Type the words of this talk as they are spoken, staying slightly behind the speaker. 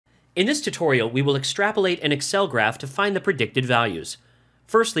In this tutorial, we will extrapolate an Excel graph to find the predicted values.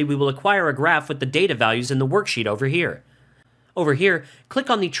 Firstly, we will acquire a graph with the data values in the worksheet over here. Over here, click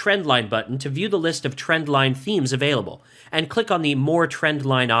on the Trendline button to view the list of Trendline themes available, and click on the More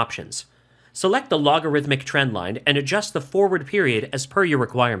Trendline options. Select the logarithmic trendline and adjust the forward period as per your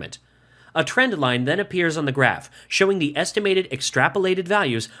requirement. A trend line then appears on the graph, showing the estimated extrapolated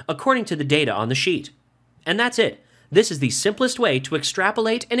values according to the data on the sheet. And that's it. This is the simplest way to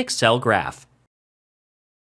extrapolate an Excel graph.